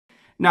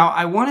Now,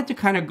 I wanted to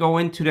kind of go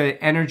into the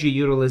energy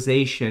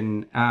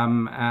utilization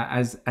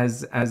as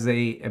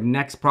a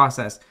next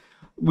process.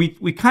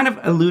 We kind of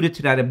alluded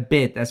to that a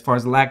bit as far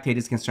as lactate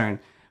is concerned,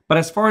 but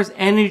as far as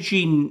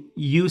energy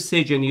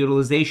usage and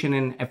utilization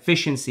and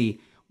efficiency,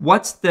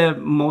 what's the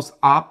most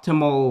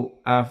optimal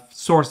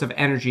source of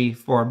energy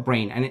for a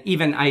brain? And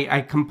even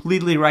I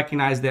completely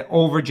recognize the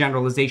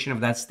overgeneralization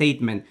of that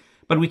statement,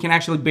 but we can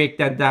actually break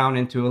that down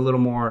into a little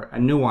more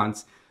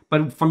nuance.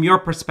 But from your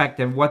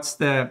perspective, what's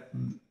the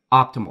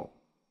optimal?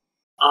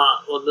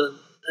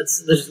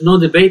 There's no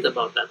debate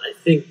about that. I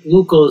think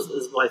glucose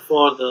is by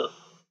far the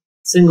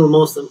single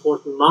most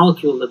important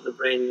molecule that the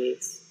brain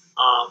needs.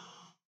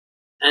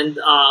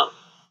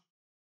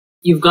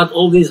 You've got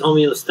all these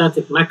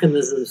homeostatic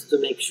mechanisms to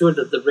make sure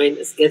that the brain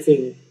is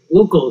getting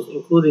glucose,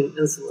 including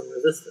insulin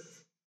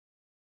resistance.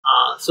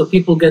 So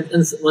people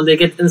when they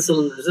get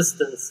insulin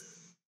resistance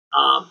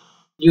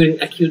during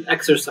acute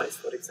exercise,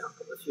 for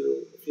example.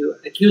 If you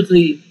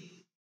acutely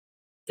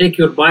take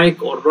your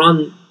bike or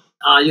run,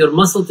 your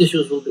muscle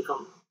tissues will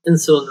become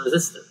insulin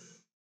resistant.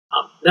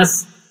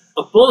 That's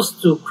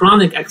opposed to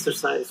chronic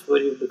exercise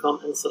where you become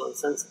insulin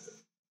sensitive.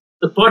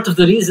 But part of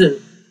the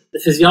reason the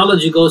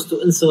physiology goes to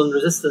insulin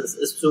resistance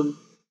is to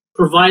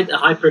provide a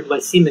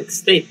hyperglycemic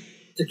state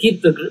to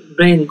keep the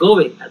brain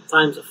going at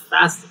times of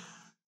fasting.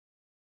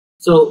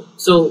 So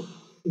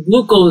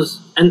glucose,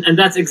 and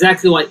that's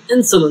exactly why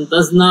insulin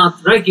does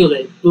not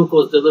regulate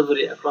glucose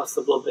delivery across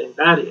the blood-brain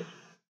barrier.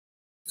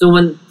 So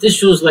when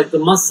tissues like the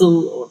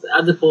muscle or the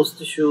adipose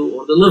tissue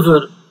or the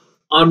liver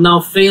are now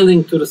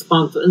failing to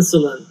respond to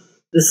insulin,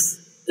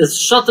 this is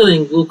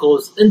shuttling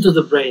glucose into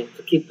the brain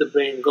to keep the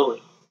brain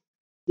going.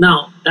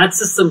 Now, that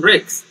system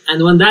breaks.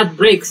 And when that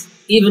breaks,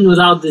 even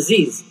without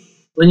disease,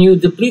 when you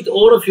deplete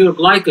all of your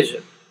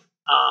glycogen,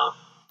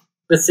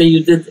 let's say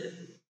you did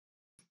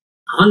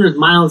 100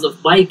 miles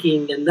of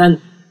biking and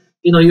then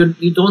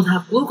you don't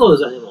have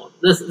glucose anymore.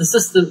 The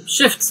system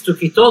shifts to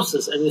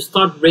ketosis and you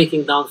start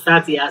breaking down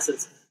fatty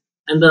acids,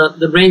 and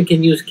the brain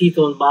can use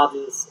ketone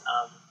bodies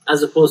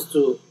as opposed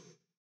to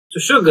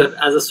sugar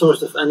as a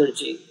source of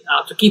energy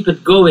to keep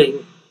it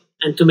going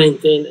and to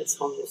maintain its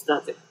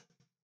homeostatic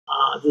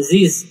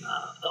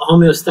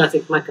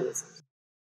homeostatic mechanisms.